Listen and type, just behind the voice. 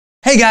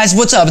Hey guys,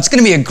 what's up? It's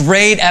gonna be a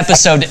great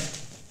episode.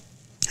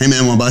 Hey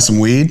man, wanna buy some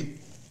weed?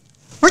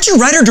 Weren't you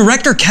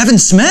writer-director Kevin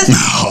Smith?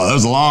 Oh, that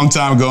was a long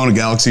time ago in a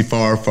galaxy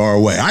far, far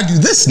away. I do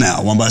this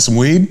now. Wanna buy some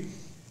weed?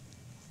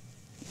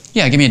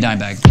 Yeah, give me a dime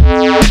bag.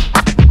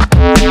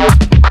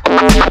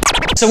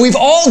 So we've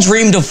all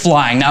dreamed of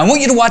flying. Now I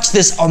want you to watch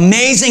this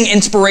amazing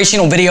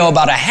inspirational video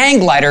about a hang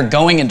glider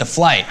going into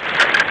flight.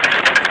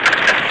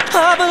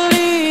 I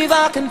believe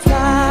I can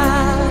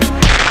fly.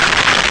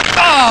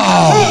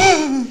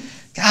 Oh,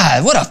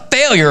 God, what a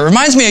failure. It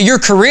reminds me of your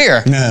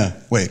career. Nah,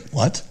 wait,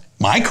 what?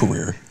 My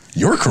career?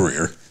 Your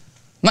career?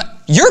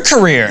 Your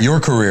career. Your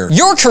career.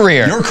 Your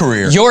career. Your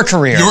career. Your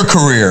career. Your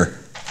career.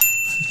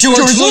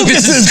 George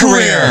Lucas's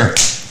career.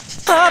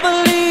 I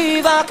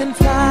believe I can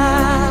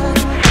fly.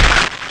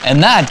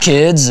 And that,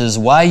 kids, is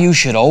why you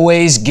should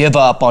always give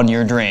up on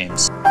your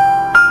dreams.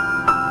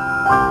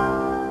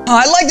 Oh,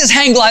 I like this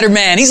hang glider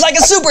man. He's like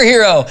a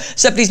superhero,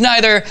 except he's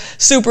neither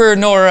super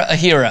nor a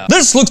hero.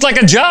 This looks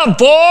like a job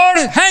for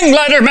hang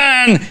glider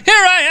man. Here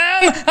I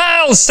am.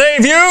 I'll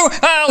save you.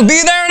 I'll be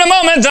there in a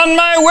moment on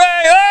my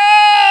way.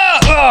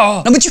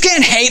 Oh! No, but you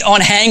can't hate on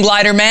hang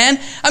glider man.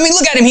 I mean,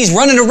 look at him. He's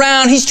running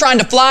around. He's trying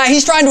to fly.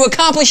 He's trying to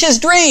accomplish his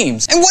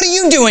dreams. And what are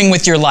you doing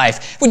with your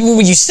life? Were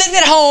you sitting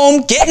at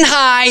home, getting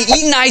high,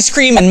 eating ice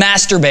cream, and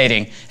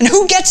masturbating? And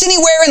who gets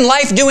anywhere in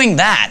life doing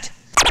that?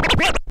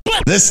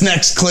 This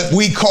next clip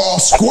we call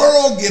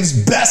Squirrel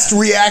Gives Best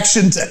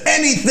Reaction to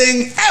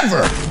Anything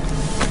Ever.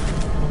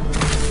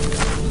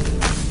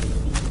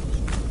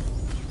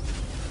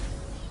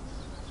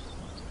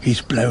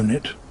 He's blown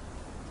it.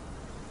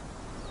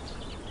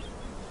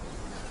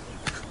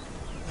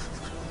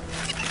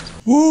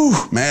 Woo,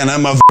 man, that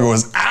motherfucker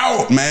was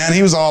out, man.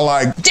 He was all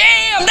like,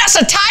 Damn, that's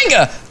a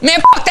tiger! Man,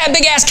 fuck that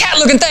big ass cat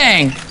looking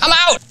thing. I'm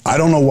out. I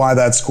don't know why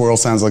that squirrel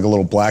sounds like a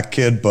little black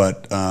kid,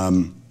 but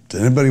did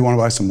anybody want to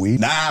buy some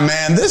weed? Nah,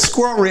 man, this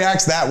squirrel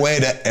reacts that way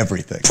to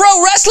everything.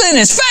 Pro wrestling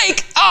is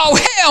fake? Oh,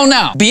 hell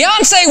no.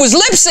 Beyonce was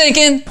lip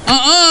syncing.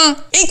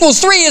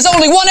 Equals 3 is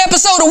only 1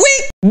 episode a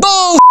week?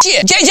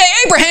 Bullshit. J.J.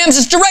 Abrams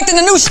is directing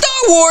the new Star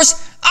Wars.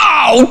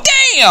 Oh,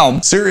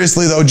 damn.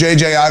 Seriously though,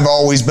 JJ, I've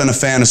always been a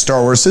fan of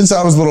Star Wars since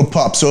I was a little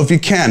pup, so if you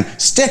can,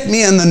 stick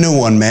me in the new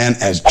one, man,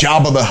 as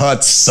Jabba the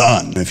Hutt's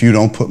son. If you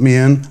don't put me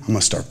in, I'm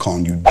gonna start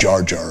calling you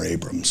Jar Jar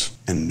Abrams.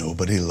 And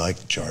nobody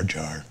liked Jar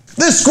Jar.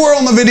 This squirrel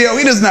in the video,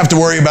 he doesn't have to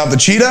worry about the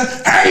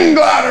cheetah. Hang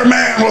glider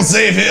man will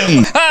save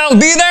him. I'll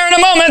be there in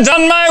a moment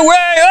on my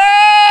way.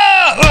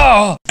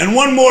 Oh! And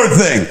one more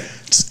thing.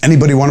 Does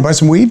anybody want to buy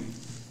some weed?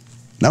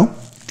 No?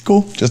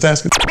 Cool, just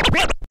asking.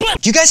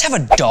 Do you guys have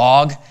a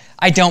dog?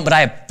 I don't, but I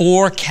have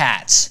 4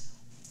 cats.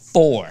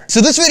 4.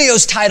 So this video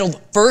is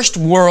titled First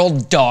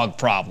World Dog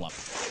Problem.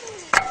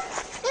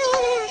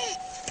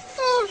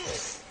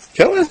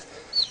 Come on.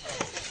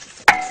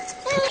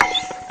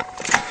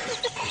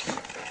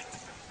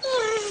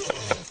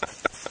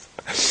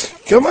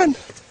 Come on.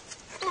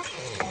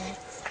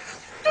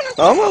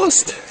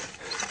 Almost.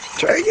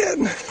 Try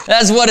again.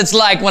 That's what it's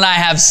like when I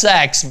have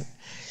sex.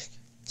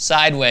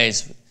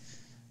 Sideways.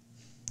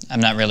 I'm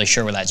not really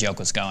sure where that joke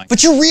was going.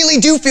 But you really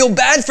do feel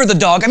bad for the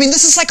dog. I mean,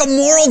 this is like a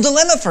moral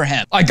dilemma for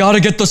him. I gotta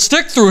get the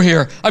stick through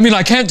here. I mean,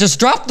 I can't just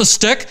drop the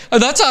stick.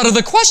 That's out of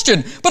the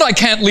question. But I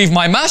can't leave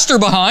my master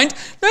behind.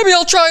 Maybe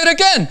I'll try it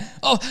again.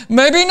 Oh,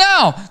 maybe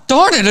now.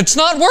 Darn it, it's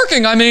not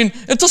working. I mean,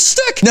 it's a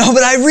stick. No,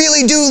 but I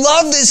really do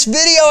love this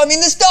video. I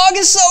mean, this dog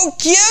is so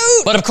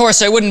cute. But of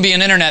course, it wouldn't be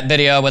an internet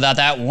video without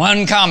that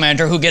one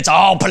commenter who gets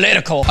all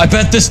political. I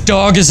bet this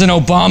dog is an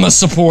Obama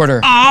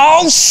supporter.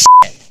 Oh, shit.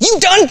 You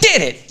done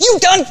did it! You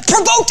done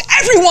provoked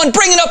everyone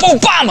bringing up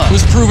Obama! It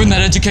was proven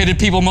that educated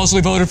people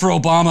mostly voted for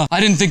Obama. I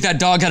didn't think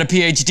that dog had a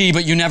PhD,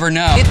 but you never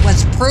know. It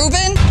was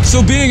proven? So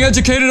being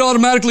educated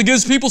automatically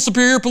gives people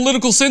superior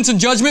political sense and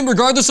judgment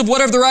regardless of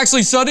whatever they're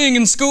actually studying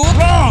in school?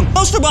 Wrong!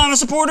 Most Obama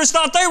supporters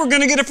thought they were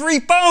gonna get a free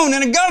phone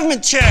and a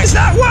government check. Is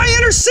that why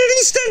inner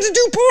cities tend to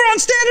do poor on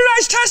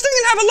standardized testing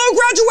and have a low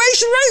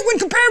graduation rate when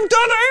compared to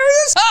other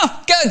areas?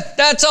 Oh, good.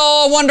 That's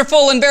all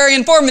wonderful and very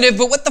informative,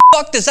 but what the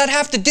fuck does that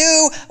have to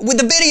do with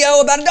the video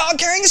about a dog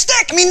carrying a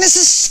stick? I mean, this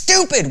is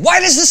stupid. Why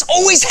does this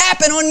always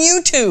happen on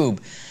YouTube?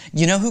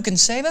 You know who can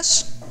save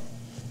us?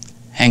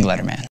 Hang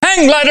glider man.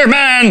 Hang glider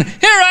man!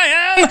 Here I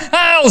am!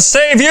 I'll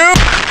save you!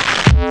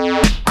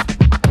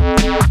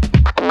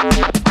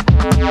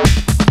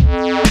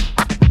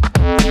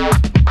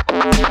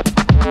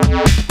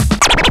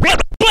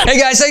 Hey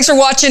guys, thanks for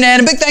watching,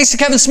 and a big thanks to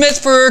Kevin Smith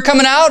for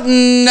coming out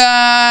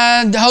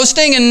and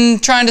hosting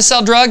and trying to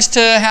sell drugs to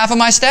half of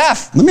my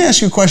staff. Let me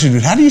ask you a question,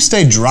 dude. How do you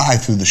stay dry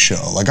through the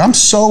show? Like, I'm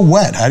so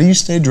wet. How do you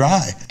stay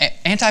dry?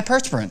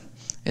 Antiperspirant.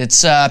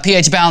 It's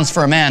pH balanced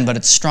for a man, but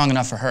it's strong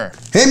enough for her.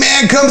 Hey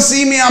man, come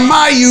see me on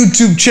my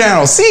YouTube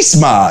channel,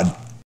 C-Smod.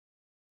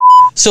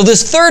 So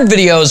this third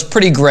video is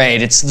pretty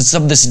great. It's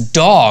of this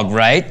dog,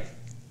 right?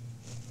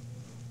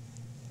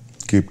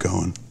 Keep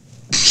going.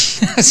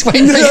 I was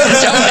waiting for you to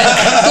jump in.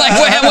 Like,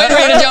 I'm waiting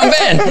for you to jump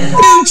in.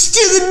 Nooch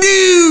to the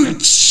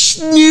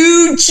nooch.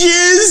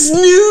 Nooches,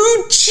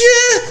 nooch.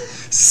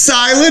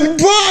 Silent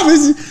Bob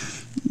is...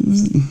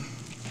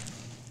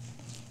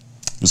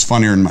 It was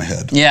funnier in my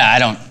head. Yeah, I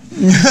don't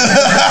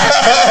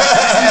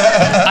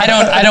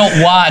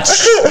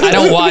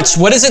watch.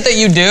 What is it that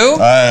you do?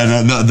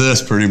 Not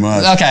this, pretty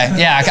much. Okay,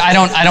 yeah,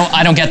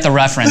 I don't get the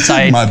reference.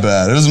 My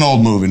bad. It was an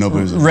old movie.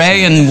 Nobody's ever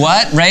Ray seen it. and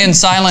what? Ray and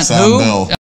Silent Silent who? Bill.